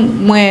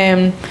even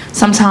when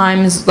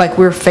sometimes like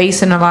we're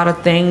facing a lot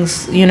of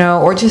things, you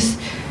know, or just,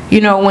 you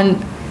know, when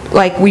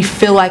like we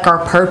feel like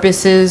our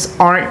purposes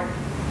aren't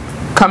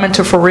coming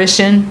to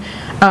fruition,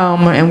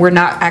 and we're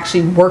not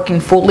actually working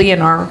fully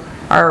in our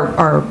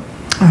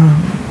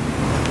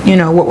you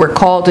know, what we're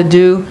called to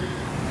do,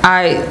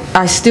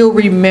 I still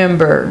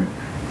remember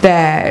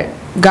that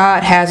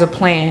God has a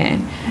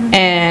plan,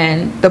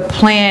 and the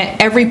plan,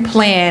 every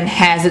plan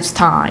has its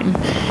time,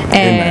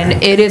 and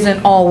Amen. it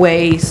isn't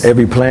always.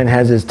 Every plan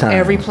has its time.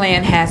 Every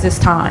plan has its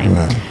time.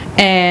 Amen.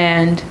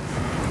 And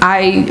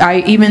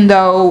I even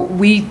though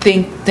we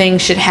think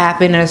things should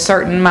happen in a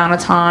certain amount of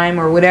time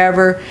or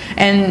whatever,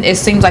 and it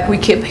seems like we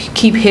keep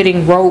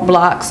hitting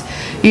roadblocks,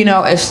 you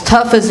know, as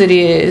tough as it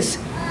is,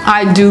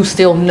 I do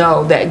still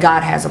know that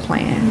God has a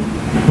plan.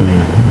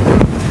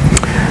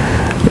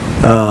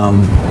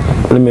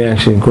 Let me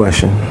ask you a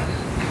question,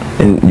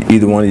 and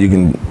either one of you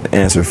can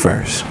answer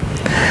first.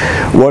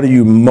 What are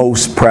you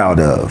most proud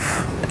of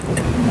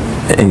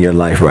in your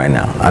life right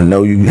now? I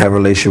know you have a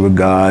relationship with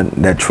God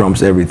that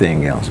trumps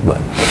everything else, but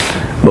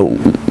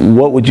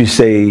what would you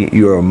say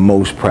you're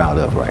most proud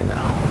of right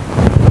now?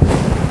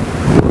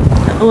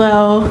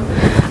 Well,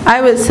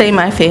 I would say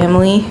my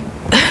family,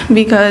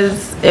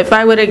 because if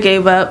I would have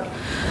gave up,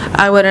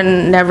 I would have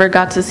never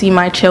got to see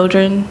my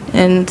children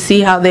and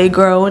see how they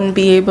grow and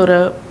be able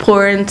to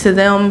pour into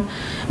them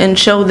and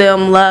show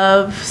them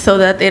love so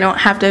that they don't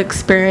have to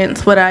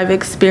experience what I've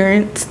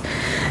experienced.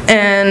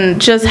 And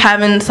just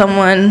having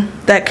someone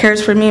that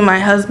cares for me, my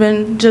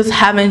husband, just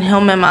having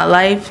him in my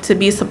life to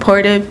be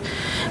supportive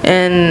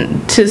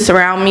and to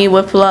surround me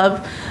with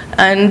love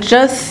and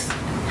just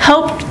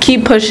help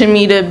keep pushing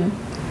me to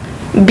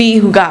be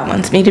who God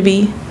wants me to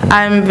be.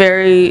 I'm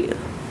very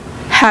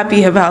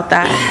happy about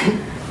that.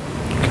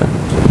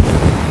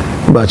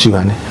 What about you,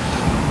 honey?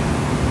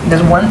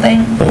 There's one thing.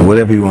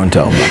 Whatever you want to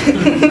talk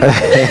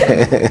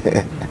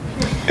about.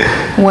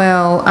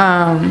 Well,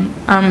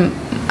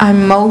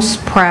 I'm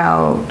most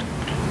proud,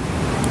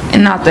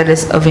 and not that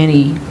it's of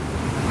any,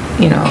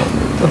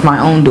 of my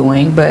own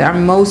doing, but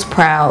I'm most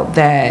proud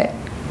that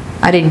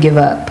I didn't give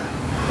up,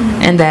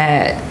 and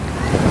that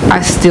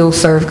I still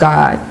serve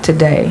God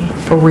today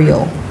for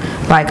real.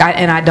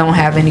 I don't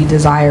have any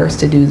desires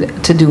to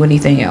do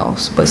anything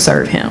else but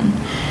serve Him,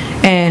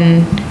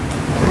 and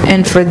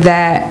for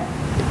that,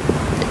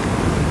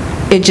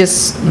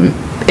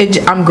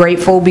 I'm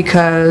grateful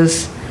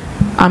because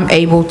I'm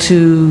able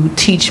to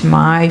teach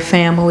my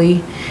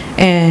family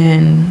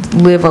and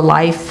live a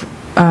life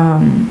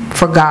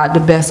for God the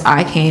best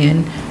I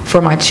can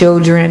for my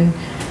children,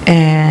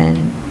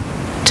 and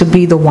to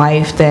be the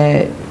wife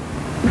that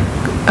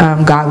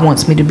God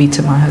wants me to be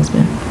to my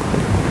husband.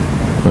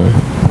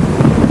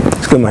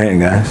 Let's give him a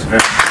hand, guys.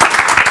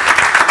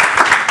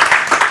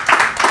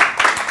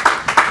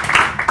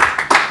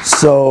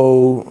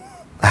 So,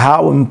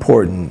 how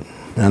important,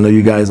 I know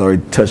you guys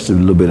already touched a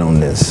little bit on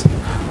this,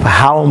 but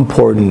how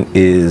important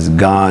is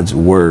God's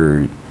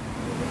word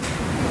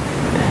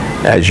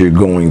as you're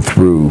going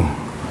through,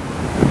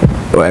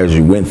 or as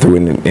you went through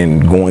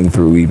and going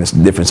through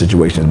even different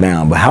situations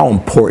now, but how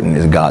important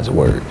is God's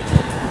word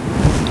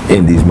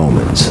in these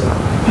moments?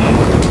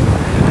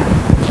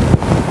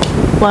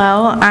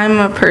 Well, I'm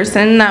a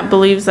person that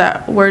believes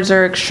that words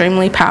are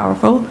extremely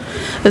powerful,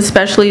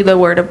 especially the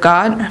Word of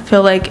God. I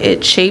feel like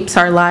it shapes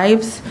our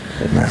lives.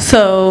 Amen.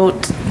 So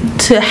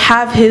to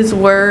have His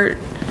Word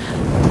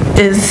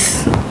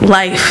is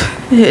life.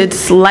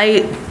 It's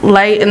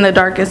light in the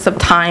darkest of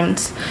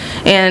times.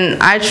 And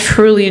I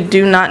truly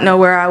do not know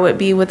where I would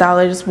be without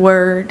His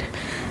Word.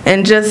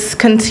 And just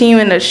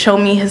continuing to show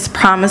me His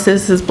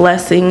promises, His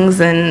blessings,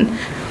 and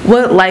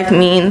what life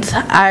means.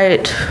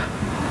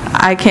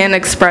 I can't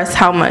express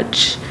how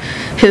much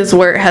His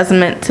word has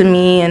meant to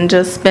me, and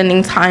just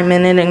spending time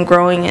in it and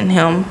growing in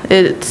Him.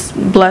 It's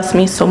blessed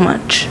me so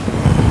much.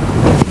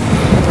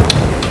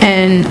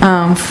 And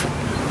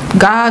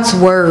God's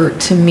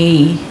word to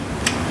me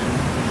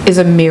is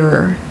a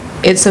mirror.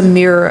 It's a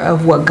mirror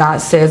of what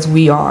God says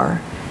we are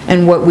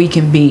and what we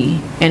can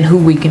be and who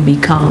we can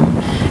become.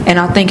 And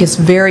I think it's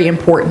very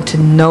important to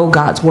know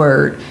God's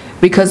word,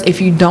 because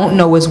if you don't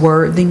know His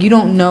word, then you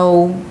don't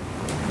know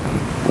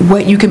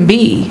what you can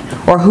be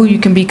or who you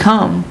can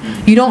become.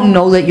 You don't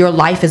know that your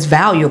life is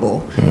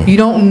valuable. You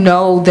don't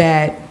know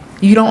that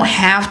you don't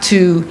have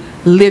to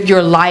live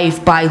your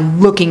life by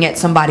looking at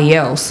somebody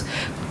else.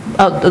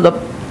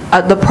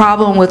 The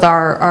problem with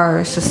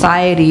our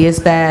society is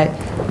that,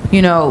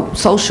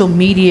 social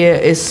media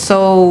is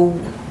so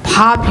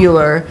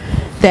popular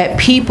that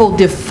people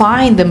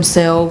define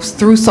themselves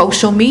through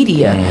social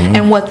media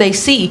and what they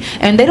see.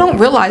 And they don't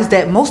realize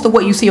that most of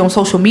what you see on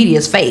social media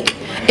is fake.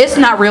 It's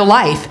not real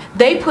life.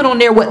 They put on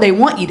there what they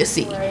want you to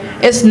see.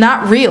 It's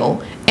not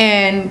real.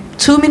 And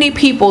too many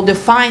people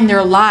define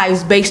their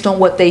lives based on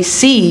what they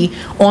see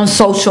on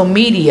social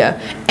media,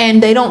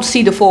 and they don't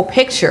see the full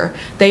picture.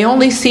 They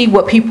only see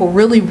what people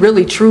really,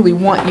 really, truly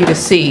want you to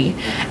see.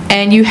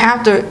 And you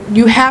have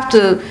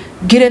to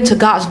get into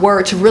God's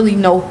word to really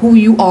know who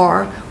you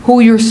are, who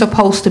you're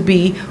supposed to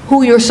be,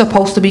 who you're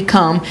supposed to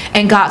become,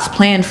 and God's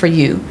plan for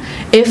you.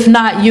 If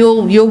not,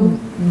 you'll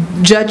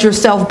judge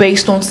yourself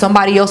based on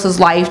somebody else's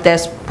life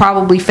that's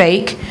probably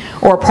fake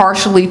or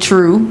partially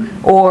true,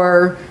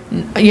 or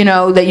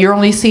that you're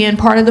only seeing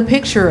part of the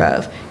picture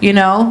of.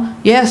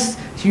 Yes,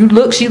 she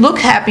looks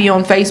happy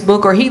on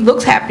Facebook, or he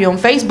looks happy on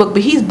Facebook,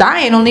 but he's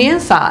dying on the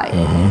inside.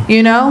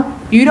 You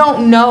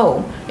don't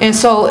know. And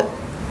so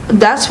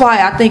that's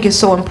why I think it's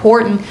so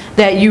important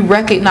that you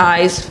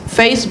recognize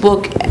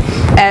Facebook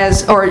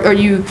as, or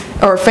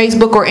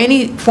Facebook or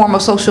any form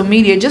of social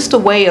media, just a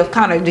way of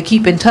kind of to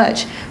keep in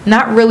touch,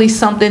 not really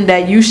something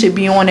that you should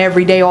be on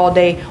every day, all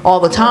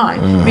the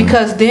time,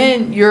 because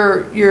then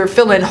you're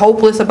feeling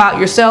hopeless about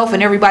yourself,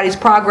 and everybody's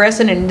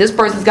progressing, and this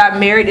person's got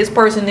married, this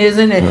person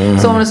isn't,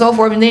 and so on and so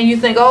forth, and then you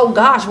think, oh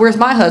gosh, where's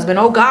my husband?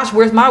 Oh gosh,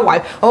 where's my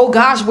wife? Oh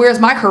gosh, where's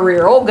my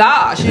career? Oh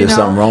gosh, is there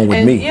something wrong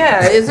with me?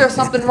 Yeah, is there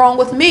something wrong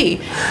with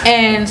me?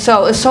 And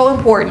so it's so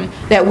important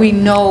that we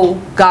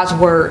know God's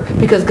word,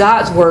 because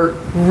God's word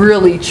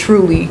really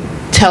truly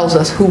tells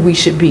us who we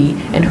should be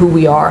and who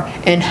we are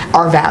and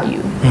our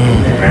value.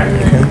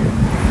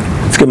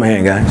 Let's give him a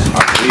hand,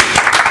 guys.